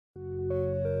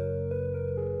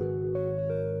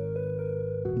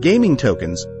Gaming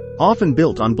tokens, often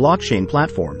built on blockchain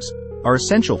platforms, are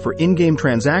essential for in-game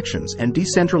transactions and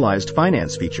decentralized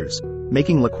finance features,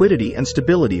 making liquidity and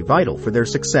stability vital for their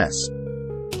success.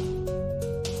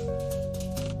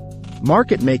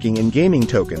 Market making in gaming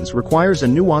tokens requires a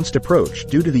nuanced approach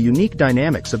due to the unique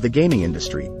dynamics of the gaming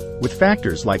industry, with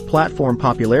factors like platform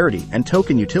popularity and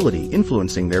token utility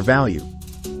influencing their value.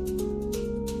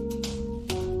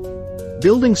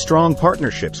 Building strong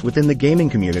partnerships within the gaming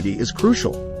community is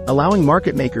crucial, allowing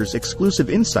market makers exclusive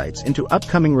insights into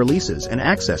upcoming releases and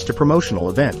access to promotional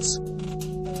events.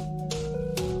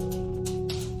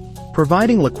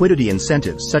 Providing liquidity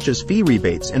incentives such as fee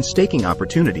rebates and staking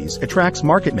opportunities attracts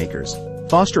market makers,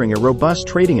 fostering a robust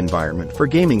trading environment for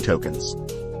gaming tokens.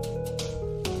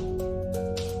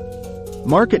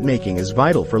 Market making is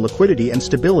vital for liquidity and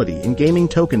stability in gaming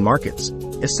token markets,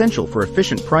 essential for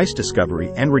efficient price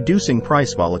discovery and reducing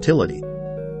price volatility.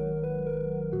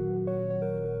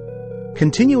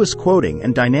 Continuous quoting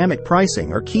and dynamic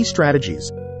pricing are key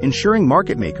strategies, ensuring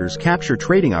market makers capture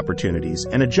trading opportunities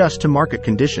and adjust to market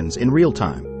conditions in real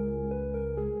time.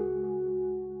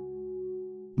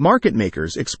 Market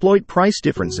makers exploit price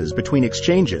differences between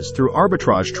exchanges through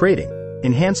arbitrage trading,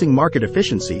 enhancing market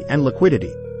efficiency and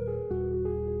liquidity.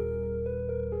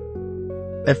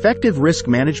 Effective risk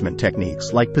management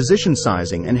techniques like position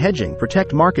sizing and hedging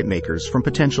protect market makers from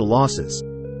potential losses.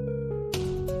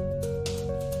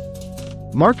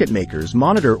 Market makers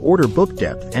monitor order book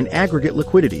depth and aggregate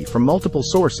liquidity from multiple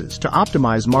sources to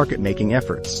optimize market-making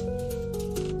efforts.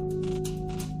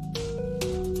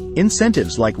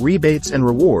 Incentives like rebates and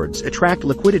rewards attract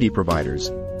liquidity providers,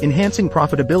 enhancing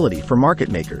profitability for market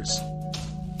makers.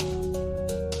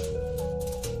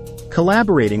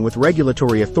 Collaborating with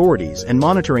regulatory authorities and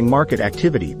monitoring market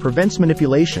activity prevents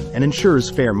manipulation and ensures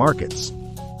fair markets.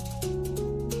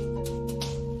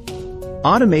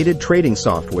 Automated trading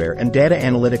software and data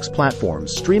analytics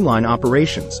platforms streamline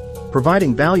operations,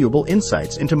 providing valuable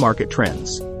insights into market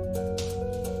trends.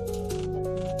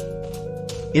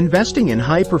 Investing in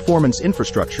high-performance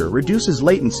infrastructure reduces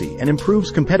latency and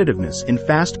improves competitiveness in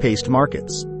fast-paced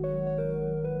markets.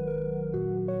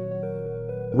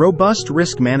 Robust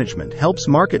risk management helps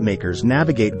market makers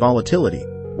navigate volatility,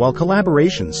 while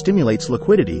collaboration stimulates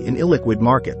liquidity in illiquid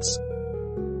markets.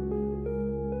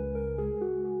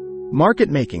 Market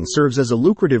making serves as a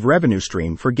lucrative revenue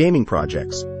stream for gaming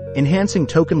projects, enhancing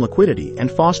token liquidity and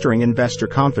fostering investor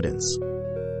confidence.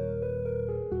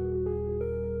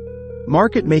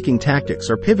 Market making tactics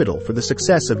are pivotal for the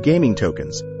success of gaming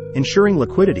tokens, ensuring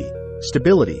liquidity,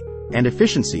 stability, and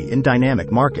efficiency in dynamic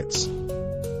markets.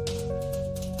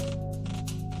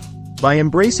 By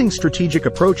embracing strategic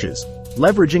approaches,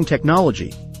 leveraging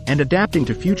technology, and adapting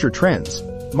to future trends,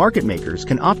 market makers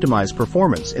can optimize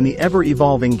performance in the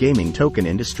ever-evolving gaming token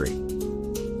industry.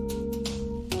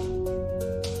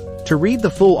 To read the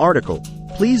full article,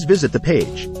 please visit the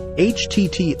page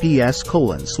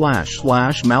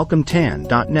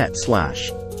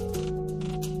https://malcolmtan.net/